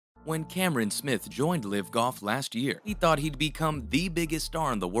When Cameron Smith joined LIV Golf last year, he thought he'd become the biggest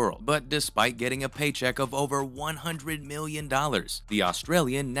star in the world, but despite getting a paycheck of over $100 million, the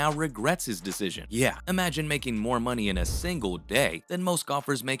Australian now regrets his decision. Yeah, imagine making more money in a single day than most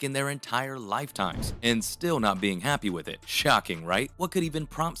golfers make in their entire lifetimes, and still not being happy with it. Shocking, right? What could even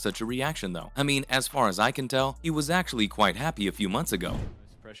prompt such a reaction though? I mean, as far as I can tell, he was actually quite happy a few months ago.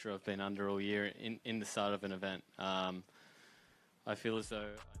 Most pressure I've been under all year in the start of an event. I feel as though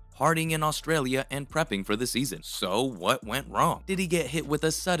Partying in Australia and prepping for the season. So what went wrong? Did he get hit with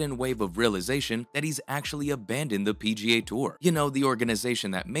a sudden wave of realization that he's actually abandoned the PGA Tour? You know, the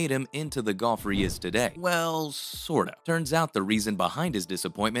organization that made him into the golfer he is today. Well, sorta. Turns out the reason behind his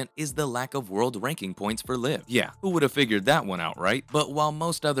disappointment is the lack of world ranking points for LIV. Yeah, who would have figured that one out, right? But while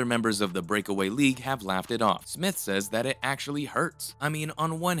most other members of the breakaway league have laughed it off, Smith says that it actually hurts. I mean,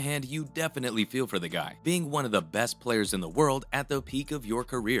 on one hand, you definitely feel for the guy, being one of the best players in the world at the peak of your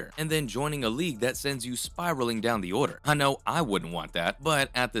career, and then joining a league that sends you spiraling down the order. I know I wouldn't want that, but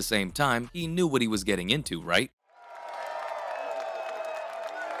at the same time, he knew what he was getting into, right?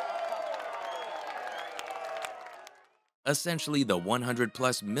 Essentially, the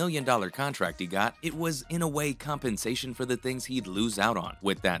 $100+ million contract he got, it was in a way compensation for the things he'd lose out on.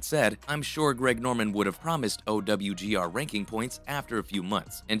 With that said, I'm sure Greg Norman would have promised OWGR ranking points after a few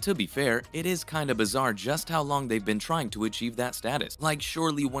months. And to be fair, it is kinda bizarre just how long they've been trying to achieve that status. Like,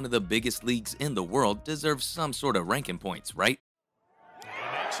 surely one of the biggest leagues in the world deserves some sort of ranking points, right? He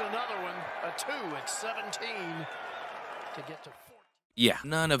makes another one, a 2 at 17 to get to 4. Yeah,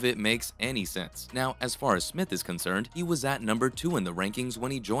 none of it makes any sense. Now, as far as Smith is concerned, he was at number 2 in the rankings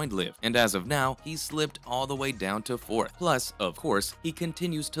when he joined LIV, and as of now, he's slipped all the way down to 4th. Plus, of course, he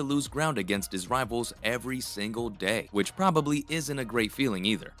continues to lose ground against his rivals every single day, which probably isn't a great feeling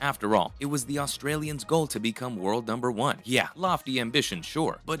either. After all, it was the Australian's goal to become world number 1. Yeah, lofty ambition,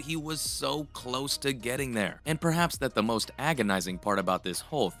 sure, but he was so close to getting there. And perhaps that the most agonizing part about this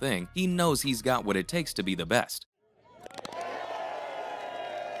whole thing, he knows he's got what it takes to be the best.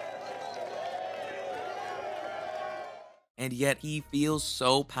 And yet he feels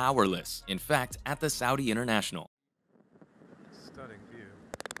so powerless. In fact, at the Saudi International. Stunning view.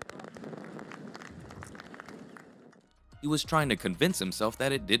 He was trying to convince himself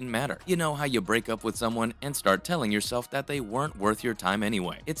that it didn't matter. You know how you break up with someone and start telling yourself that they weren't worth your time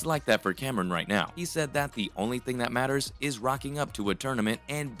anyway. It's like that for Cameron right now. He said that the only thing that matters is rocking up to a tournament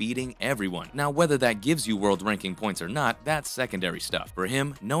and beating everyone. Now, whether that gives you world ranking points or not, that's secondary stuff. For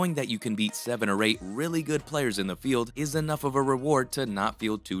him, knowing that you can beat 7 or 8 really good players in the field is enough of a reward to not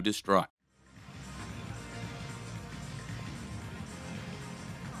feel too distraught.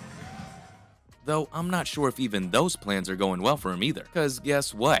 Though I'm not sure if even those plans are going well for him either. Cause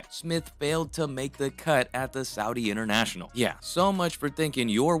guess what? Smith failed to make the cut at the Saudi International. Yeah, so much for thinking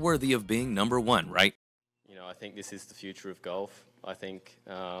you're worthy of being number 1, right? you know, I think this is the future of golf. I think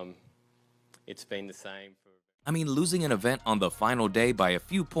it's been the same for. I mean, losing an event on the final day by a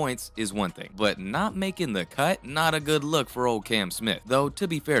few points is one thing, but not making the cut? Not a good look for old Cam Smith. Though, to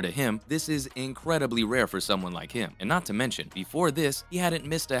be fair to him, this is incredibly rare for someone like him. And not to mention, before this, he hadn't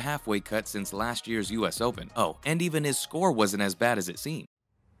missed a halfway cut since last year's US Open. Oh, and even his score wasn't as bad as it seemed.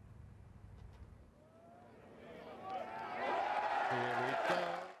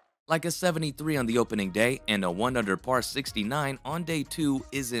 Like a 73 on the opening day and a 1 under par 69 on day 2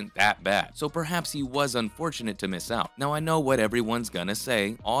 isn't that bad, so perhaps he was unfortunate to miss out. Now I know what everyone's gonna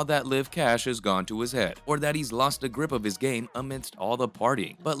say, all that LIV cash has gone to his head, or that he's lost a grip of his game amidst all the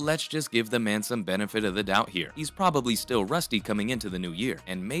partying, but let's just give the man some benefit of the doubt here. He's probably still rusty coming into the new year,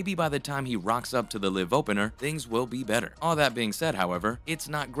 and maybe by the time he rocks up to the LIV opener, things will be better. All that being said, however, it's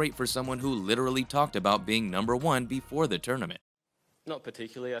not great for someone who literally talked about being number 1 before the tournament. Not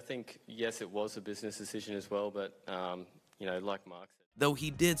particularly. I think, yes, it was a business decision as well, but, you know, like Mark said. Though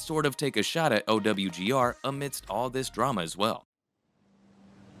he did sort of take a shot at OWGR amidst all this drama as well.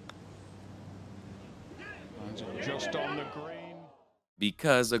 Just on the green.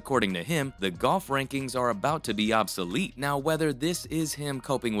 Because, according to him, the golf rankings are about to be obsolete. Now, whether this is him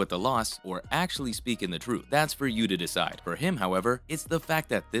coping with the loss or actually speaking the truth, that's for you to decide. For him, however, it's the fact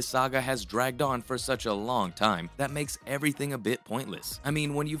that this saga has dragged on for such a long time that makes everything a bit pointless. I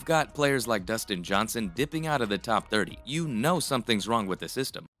mean, when you've got players like Dustin Johnson dipping out of the top 30, you know something's wrong with the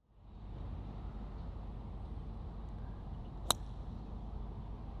system.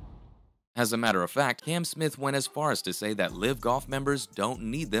 As a matter of fact, Cam Smith went as far as to say that LIV Golf members don't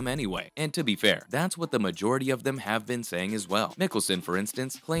need them anyway. And to be fair, that's what the majority of them have been saying as well. Mickelson, for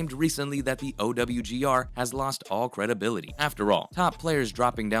instance, claimed recently that the OWGR has lost all credibility. After all, top players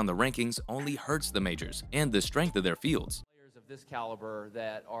dropping down the rankings only hurts the majors and the strength of their fields. this caliber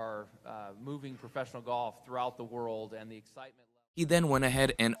that are moving professional golf throughout the world, and the excitement. He then went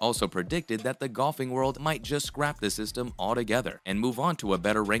ahead and also predicted that the golfing world might just scrap the system altogether and move on to a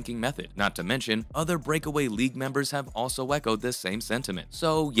better ranking method. Not to mention, other breakaway league members have also echoed this same sentiment.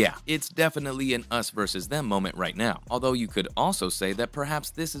 So yeah, it's definitely an us versus them moment right now. Although you could also say that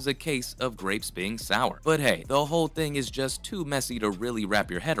perhaps this is a case of grapes being sour. But hey, the whole thing is just too messy to really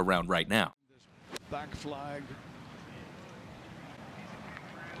wrap your head around right now. Back flag.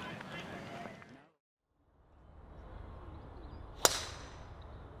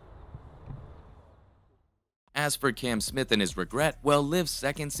 As for Cam Smith and his regret, well, LIV's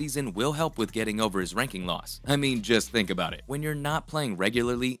second season will help with getting over his ranking loss. I mean, just think about it. When you're not playing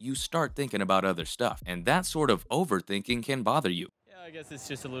regularly, you start thinking about other stuff, and that sort of overthinking can bother you. Yeah, I guess it's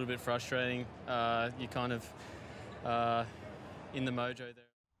just a little bit frustrating. You kind of in the mojo there.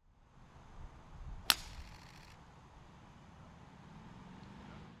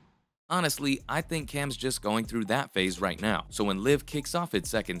 Honestly, I think Cam's just going through that phase right now, so when LIV kicks off its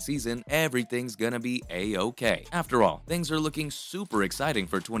second season, everything's gonna be a-okay. After all, things are looking super exciting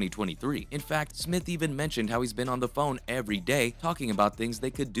for 2023. In fact, Smith even mentioned how he's been on the phone every day talking about things they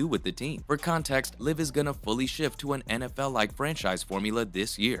could do with the team. For context, LIV is gonna fully shift to an NFL-like franchise formula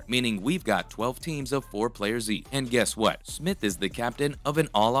this year, meaning we've got 12 teams of 4 players each. And guess what? Smith is the captain of an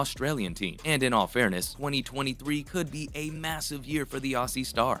all-Australian team. And in all fairness, 2023 could be a massive year for the Aussie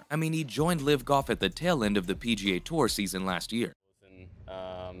star. I mean, he joined LIV Golf at the tail end of the PGA Tour season last year.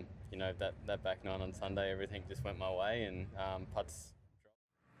 And, you know, that back nine on Sunday, everything just went my way, and putts.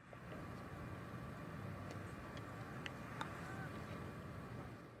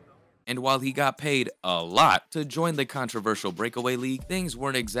 And while he got paid a lot to join the controversial breakaway league, things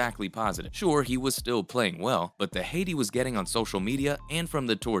weren't exactly positive. Sure, he was still playing well, but the hate he was getting on social media and from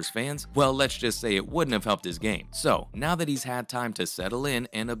the tour's fans, well, let's just say it wouldn't have helped his game. So, now that he's had time to settle in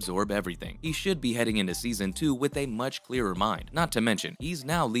and absorb everything, he should be heading into season 2 with a much clearer mind. Not to mention, he's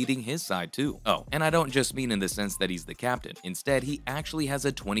now leading his side too. Oh, and I don't just mean in the sense that he's the captain. Instead, he actually has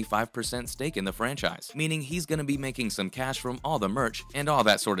a 25% stake in the franchise, meaning he's gonna be making some cash from all the merch and all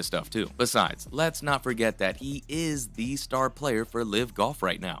that sort of stuff too. Besides, let's not forget that he is the star player for LIV Golf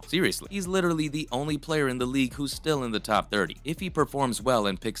right now. Seriously, he's literally the only player in the league who's still in the top 30. If he performs well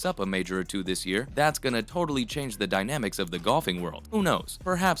and picks up a major or two this year, that's gonna totally change the dynamics of the golfing world. Who knows?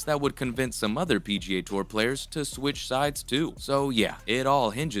 Perhaps that would convince some other PGA Tour players to switch sides too. So yeah, it all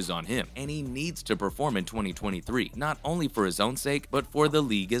hinges on him, and he needs to perform in 2023, not only for his own sake, but for the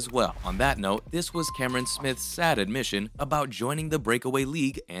league as well. On that note, this was Cameron Smith's sad admission about joining the breakaway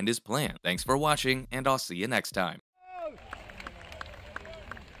league and his plan. Thanks for watching, and I'll see you next time.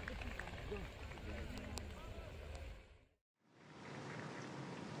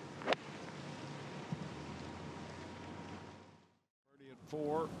 At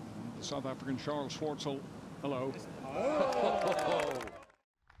 4, the South African Charles Schwartzel. Hello. Oh.